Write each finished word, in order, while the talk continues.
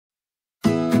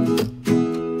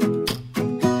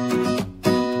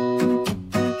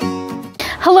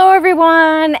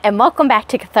everyone, and welcome back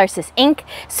to Catharsis Inc.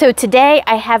 So today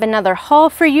I have another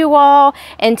haul for you all,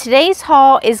 and today's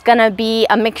haul is gonna be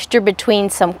a mixture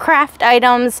between some craft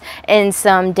items and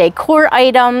some decor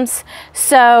items.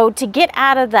 So to get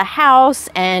out of the house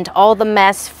and all the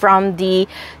mess from the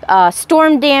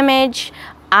storm damage,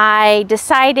 I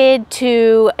decided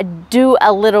to do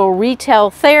a little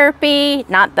retail therapy.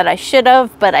 Not that I should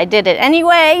have, but I did it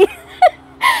anyway.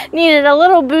 Needed a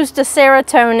little boost of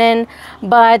serotonin,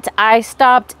 but I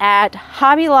stopped at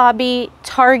Hobby Lobby,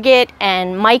 Target,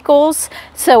 and Michael's.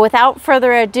 So without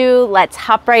further ado, let's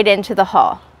hop right into the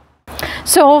haul.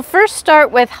 So we'll first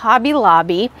start with Hobby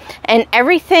Lobby, and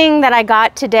everything that I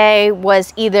got today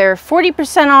was either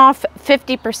 40% off,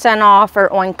 50% off,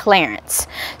 or on clearance.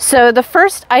 So the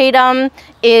first item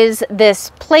is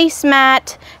this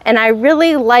placemat, and I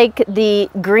really like the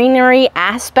greenery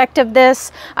aspect of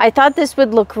this. I thought this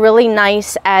would look really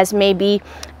nice as maybe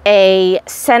a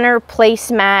center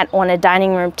placemat on a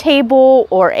dining room table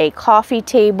or a coffee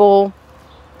table.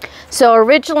 So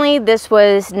originally this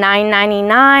was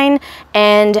 $9.99,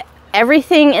 and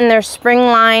everything in their spring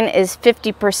line is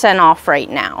 50% off right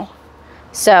now.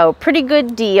 So pretty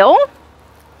good deal.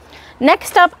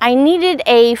 Next up, I needed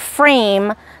a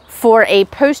frame for a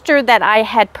poster that I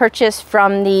had purchased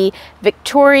from the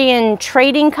Victorian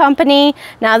Trading Company.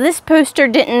 Now this poster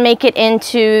didn't make it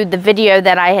into the video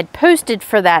that I had posted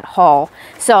for that haul,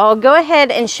 so I'll go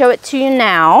ahead and show it to you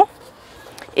now.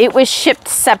 It was shipped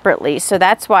separately, so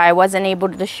that's why I wasn't able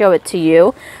to show it to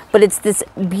you. But it's this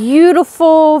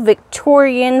beautiful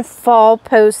Victorian fall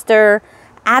poster.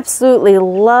 Absolutely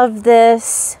love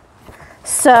this.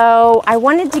 So I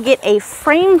wanted to get a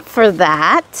frame for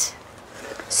that.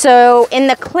 So in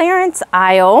the clearance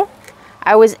aisle,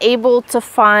 I was able to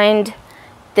find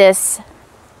this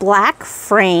black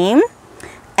frame.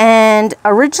 And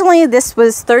originally this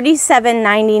was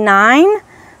 $37.99.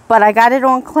 But I got it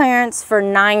on clearance for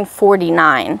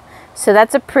 $9.49. So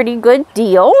that's a pretty good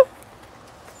deal.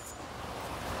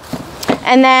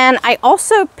 And then I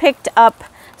also picked up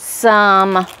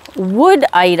some wood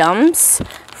items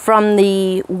from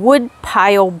the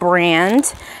Woodpile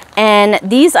brand. And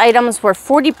these items were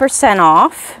 40%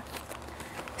 off.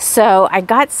 So I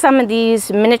got some of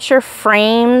these miniature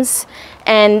frames.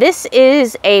 And this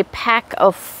is a pack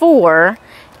of 4.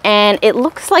 And it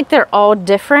looks like they're all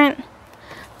different.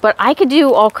 But I could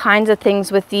do all kinds of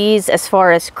things with these as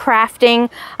far as crafting.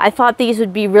 I thought these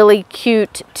would be really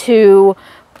cute to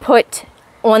put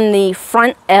on the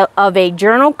front of a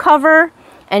journal cover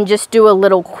and just do a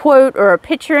little quote or a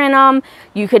picture in them.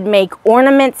 You could make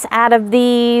ornaments out of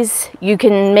these. You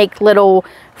can make little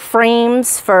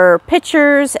frames for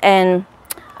pictures and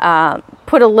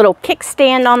put a little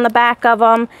kickstand on the back of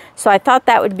them. So I thought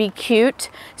that would be cute.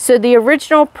 So the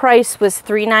original price was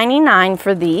 $3.99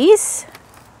 for these.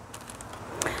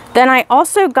 Then I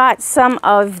also got some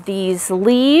of these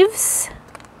leaves,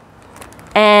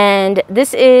 and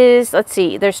this is, let's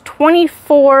see, there's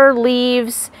 24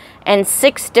 leaves and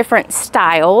 6 different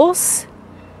styles,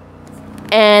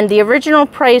 and the original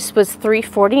price was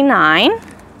 $3.49.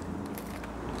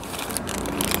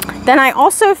 Then I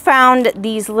also found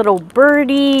these little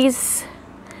birdies,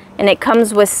 and it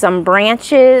comes with some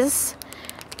branches.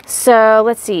 So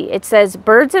let's see, it says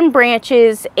birds and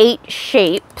branches, 8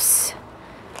 shapes.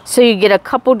 So you get a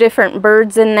couple different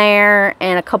birds in there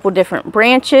and a couple different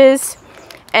branches.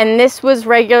 And this was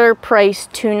regular price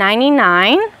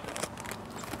 $2.99.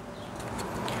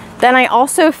 Then I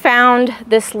also found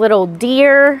this little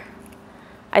deer.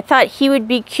 I thought he would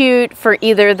be cute for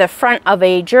either the front of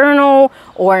a journal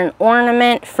or an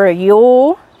ornament for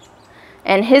Yule.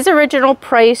 And his original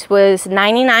price was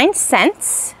 99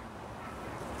 cents.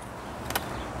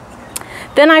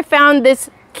 Then I found this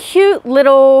cute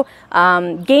little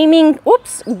gaming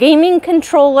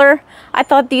controller. I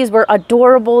thought these were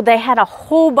adorable. They had a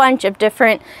whole bunch of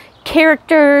different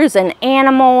characters and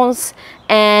animals,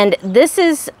 and this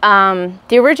is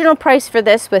the original price for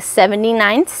this was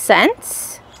 79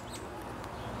 cents.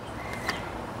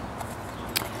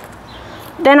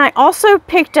 Then I also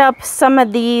picked up some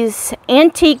of these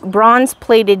antique bronze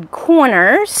plated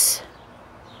corners.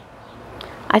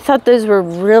 I thought those were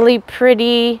really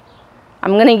pretty.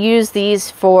 I'm going to use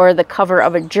these for the cover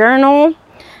of a journal,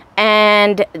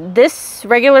 and this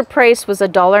regular price was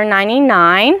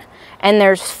 $1.99, and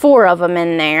there's 4 of them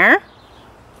in there.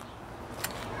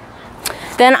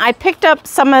 Then I picked up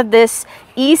some of this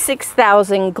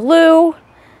E6000 glue,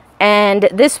 and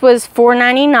this was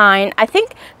 $4.99. I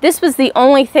think this was the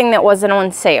only thing that wasn't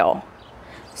on sale.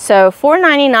 So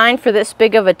 $4.99 for this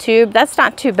big of a tube, that's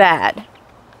not too bad.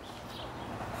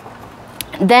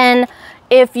 Then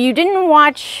if you didn't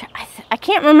watch, I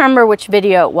can't remember which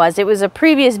video it was. It was a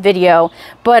previous video,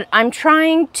 but I'm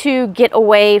trying to get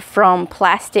away from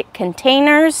plastic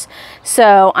containers.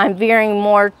 So I'm veering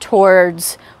more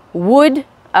towards wood,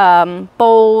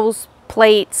 bowls,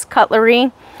 plates,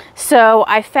 cutlery. So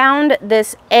I found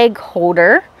this egg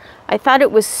holder. I thought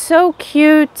it was so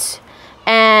cute.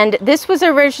 And this was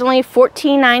originally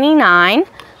 $14.99.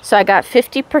 So I got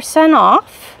 50%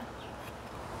 off.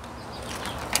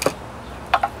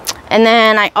 And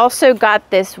then I also got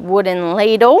this wooden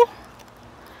ladle.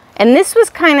 And this was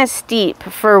kind of steep.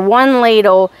 For one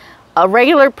ladle, a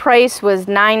regular price was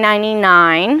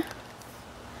 $9.99.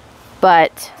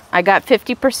 But I got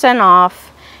 50%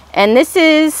 off. And this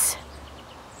is,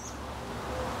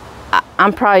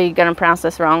 I'm probably going to pronounce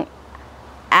this wrong.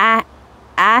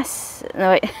 Ass.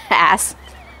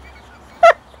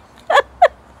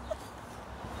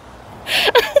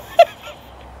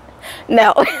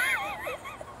 No.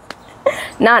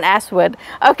 Not asswood.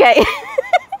 Okay.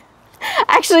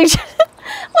 Actually,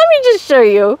 let me just show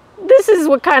you. This is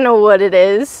what kind of wood it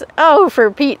is. Oh,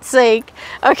 for Pete's sake.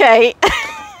 Okay.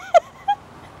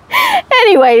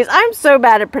 Anyways, I'm so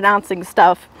bad at pronouncing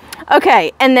stuff.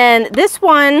 Okay, and then this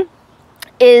one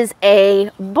is a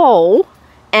bowl,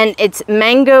 and it's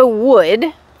mango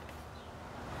wood.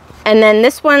 And then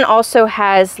this one also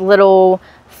has little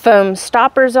foam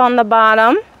stoppers on the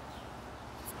bottom.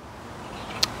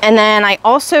 And then I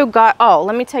also got, oh,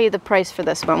 let me tell you the price for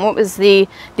this one. What was the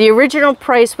original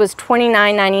price was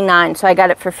 $29.99, so I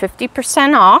got it for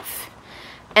 50% off.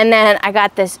 And then I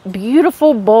got this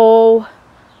beautiful bowl.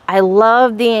 I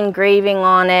love the engraving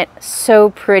on it,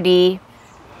 so pretty.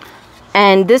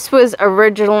 And this was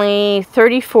originally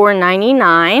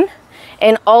 $34.99.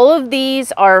 And all of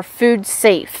these are food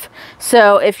safe.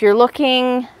 So if you're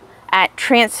looking at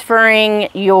transferring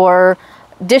your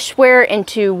dishware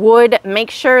into wood,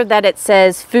 make sure that it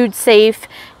says food safe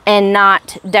and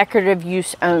not decorative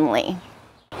use only.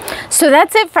 So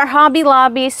that's it for Hobby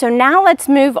Lobby. So now let's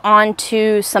move on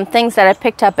to some things that I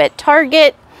picked up at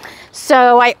Target.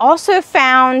 So I also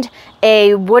found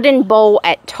a wooden bowl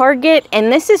at Target,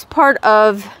 and this is part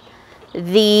of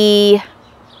the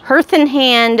Hearth and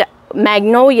Hand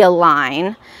Magnolia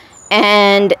line.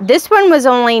 And this one was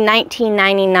only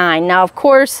 $19.99. Now, of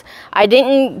course, I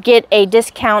didn't get a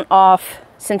discount off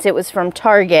since it was from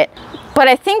Target. But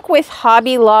I think with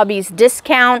Hobby Lobby's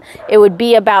discount, it would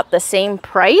be about the same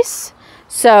price.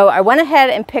 So I went ahead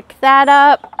and picked that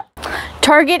up.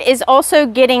 Target is also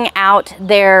getting out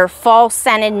their fall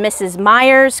scented Mrs.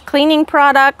 Meyer's cleaning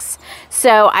products.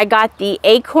 So I got the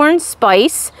Acorn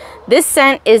Spice. This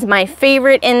scent is my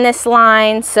favorite in this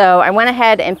line. So I went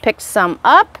ahead and picked some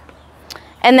up.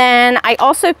 And then I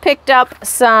also picked up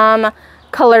some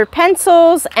color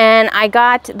pencils, and I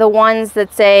got the ones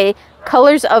that say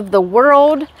Colors of the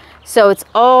World. So it's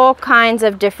all kinds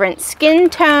of different skin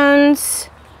tones.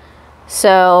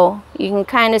 So you can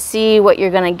kind of see what you're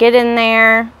going to get in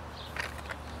there.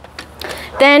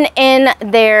 Then in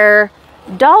their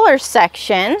dollar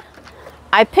section,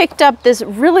 I picked up this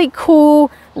really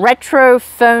cool retro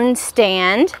phone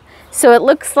stand. So it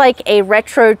looks like a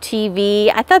retro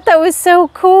TV. I thought that was so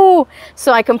cool.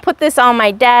 So I can put this on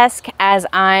my desk as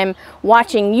I'm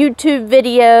watching YouTube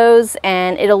videos,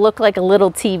 and it'll look like a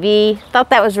little TV. Thought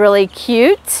that was really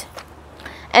cute.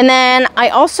 And then I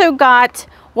also got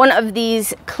one of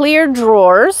these clear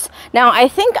drawers. Now I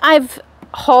think I've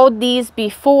hauled these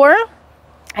before.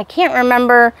 I can't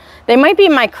remember. They might be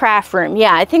in my craft room.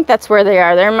 Yeah, I think that's where they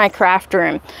are. They're in my craft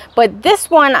room. But this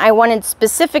one I wanted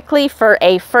specifically for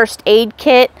a first aid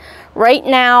kit. Right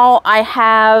now I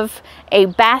have a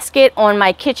basket on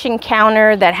my kitchen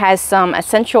counter that has some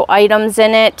essential items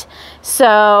in it.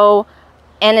 So,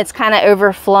 and it's kind of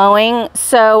overflowing.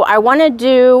 So I want to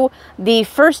do the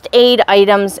first aid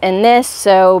items in this.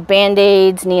 So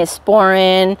Band-Aids,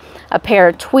 Neosporin, a pair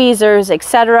of tweezers,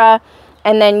 etc.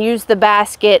 And then use the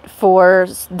basket for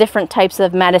different types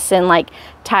of medicine like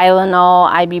Tylenol,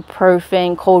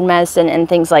 ibuprofen, cold medicine, and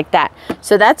things like that.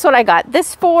 So that's what I got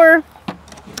this for.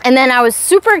 And then I was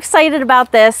super excited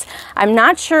about this. I'm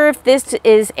not sure if this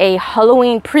is a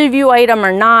Halloween preview item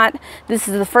or not. This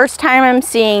is the first time I'm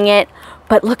seeing it,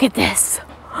 but look at this.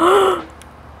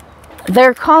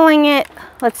 They're calling it,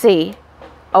 let's see,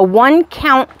 a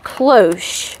 1-count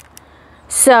cloche.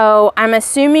 So I'm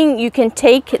assuming you can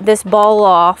take this ball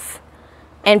off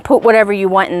and put whatever you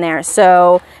want in there.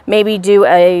 So maybe do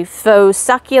a faux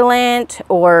succulent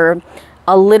or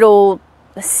a little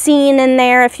scene in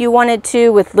there if you wanted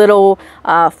to, with little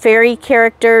fairy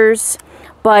characters.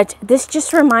 But this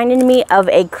just reminded me of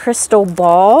a crystal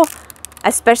ball.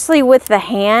 especially with the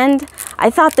hand. I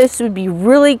thought this would be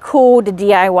really cool to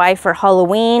DIY for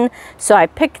Halloween, so I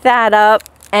picked that up,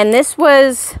 and this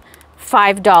was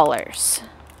 $5.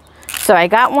 So I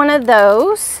got one of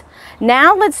those.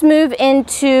 Now let's move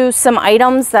into some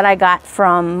items that I got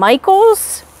from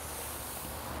Michael's.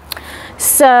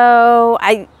 So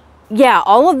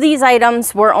all of these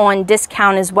items were on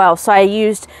discount as well. So I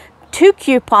used 2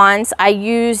 coupons. I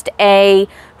used a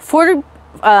 40%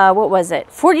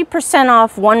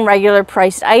 off one regular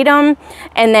priced item,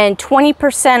 and then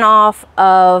 20% off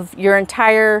of your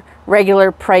entire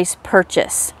regular price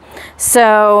purchase.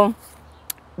 So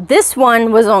this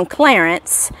one was on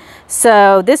clearance.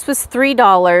 So this was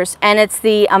 $3, and it's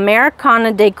the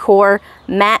Americana Decor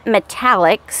Matte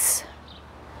Metallics.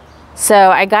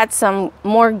 So I got some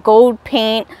more gold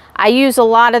paint. I use a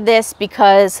lot of this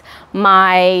because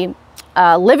my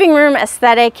living room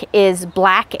aesthetic is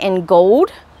black and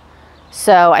gold.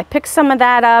 So I picked some of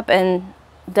that up, and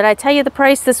did I tell you the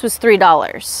price? This was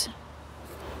 $3.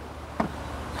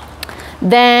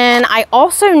 Then I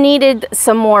also needed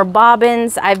some more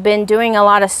bobbins. I've been doing a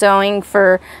lot of sewing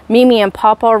for Mimi and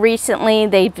Pawpaw recently.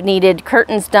 They've needed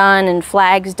curtains done and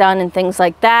flags done and things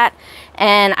like that.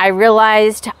 And I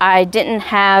realized I didn't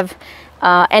have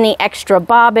any extra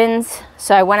bobbins,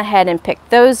 so I went ahead and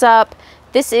picked those up.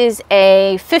 This is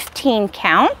a 15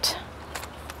 count.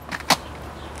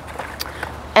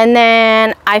 And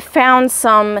then I found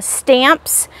some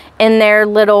stamps in their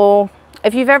little,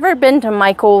 if you've ever been to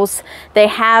Michael's, they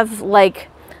have like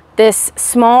this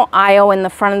small aisle in the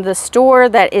front of the store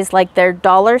that is like their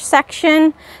dollar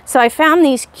section. So I found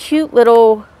these cute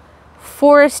little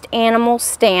forest animal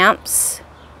stamps.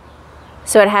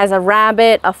 So it has a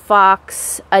rabbit, a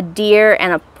fox, a deer,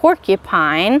 and a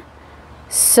porcupine.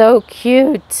 So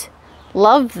cute.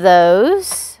 Love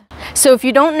those. So if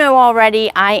you don't know already,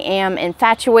 I am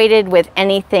infatuated with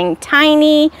anything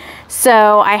tiny.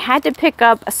 So I had to pick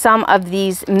up some of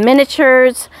these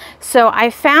miniatures. So I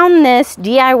found this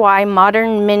DIY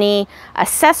Modern Mini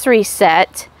accessory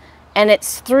set, and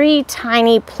it's 3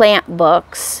 tiny plant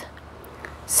books.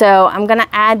 So I'm gonna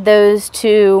add those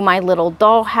to my little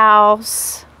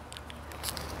dollhouse.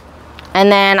 And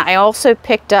then I also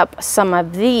picked up some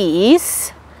of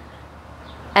these,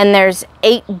 and there's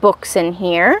 8 books in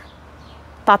here.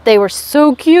 Thought they were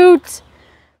so cute.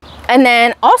 And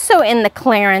then also in the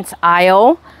clearance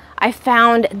aisle, I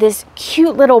found this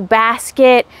cute little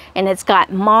basket, and it's got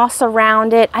moss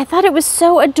around it. I thought it was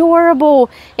so adorable.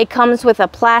 It comes with a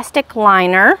plastic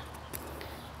liner,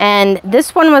 and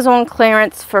this one was on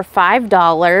clearance for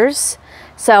 $5.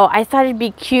 So I thought it'd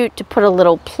be cute to put a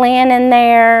little plant in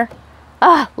there.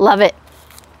 Ah, love it.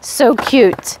 So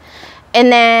cute.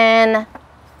 And then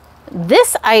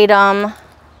this item,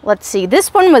 let's see,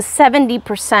 this one was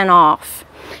 70% off.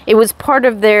 It was part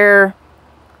of their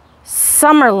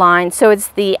summer line, so it's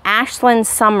the Ashland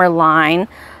summer line.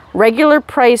 Regular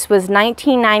price was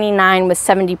 $19.99 with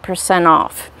 70%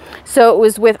 off. So it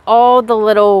was with all the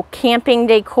little camping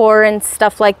decor and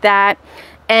stuff like that.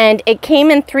 And it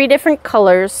came in 3 different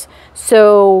colors.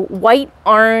 So white,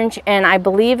 orange, and I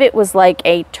believe it was like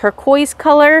a turquoise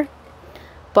color.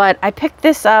 But I picked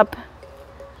this up.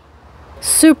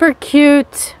 Super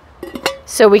cute.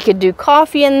 So we could do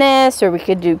coffee in this, or we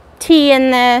could do tea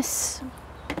in this.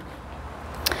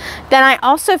 Then I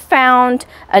also found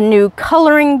a new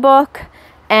coloring book,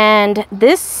 and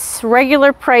this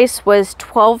regular price was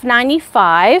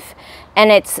 $12.95,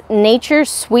 and it's Nature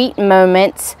Sweet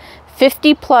Moments,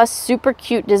 50+ super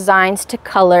cute designs to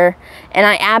color. And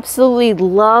I absolutely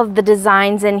love the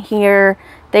designs in here.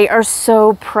 They are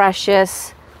so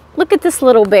precious. Look at this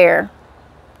little bear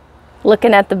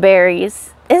looking at the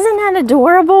berries. Isn't that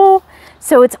adorable?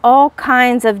 So it's all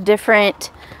kinds of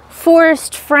different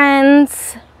forest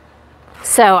friends.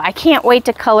 So I can't wait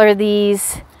to color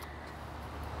these.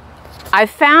 I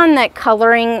found that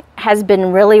coloring has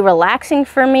been really relaxing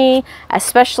for me,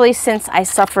 especially since I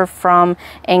suffer from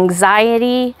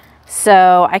anxiety.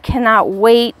 So I cannot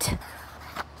wait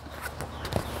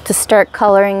to start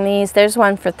coloring these. There's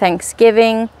one for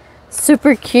Thanksgiving.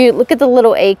 Super cute. Look at the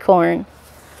little acorn.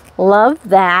 Love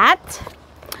that.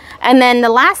 And then the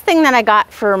last thing that I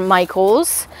got for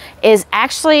Michael's is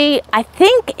actually, I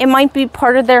think it might be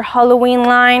part of their Halloween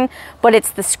line, but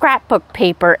it's the scrapbook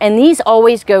paper. And these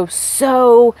always go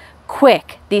so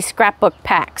quick, these scrapbook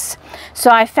packs.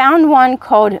 So I found one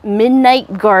called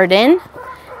Midnight Garden,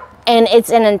 and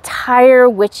it's an entire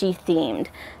witchy themed.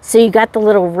 So you got the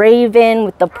little raven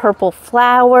with the purple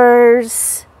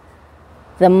flowers,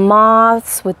 the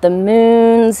moths with the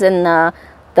moons, and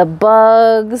the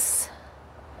bugs.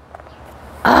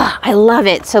 I love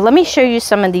it. So let me show you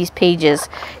some of these pages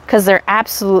because they're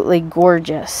absolutely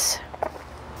gorgeous.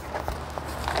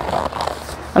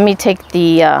 Let me take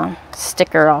the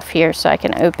sticker off here so I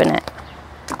can open it.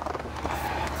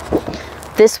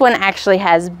 This one actually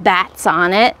has bats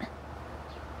on it.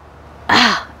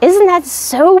 Isn't that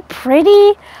so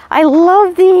pretty? I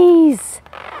love these.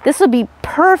 This will be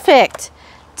perfect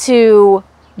to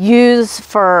use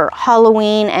for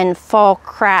Halloween and fall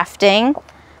crafting.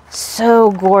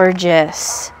 So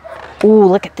gorgeous. Ooh,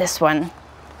 look at this one.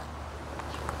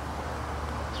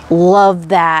 Love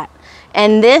that.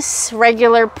 And this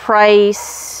regular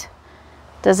price,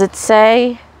 does it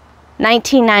say?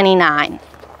 $19.99.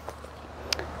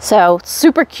 So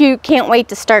super cute. Can't wait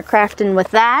to start crafting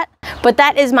with that. But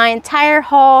that is my entire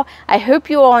haul. I hope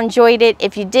you all enjoyed it.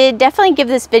 If you did, definitely give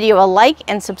this video a like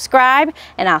and subscribe,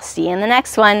 and I'll see you in the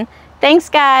next one. Thanks,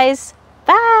 guys.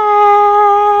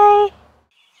 Bye.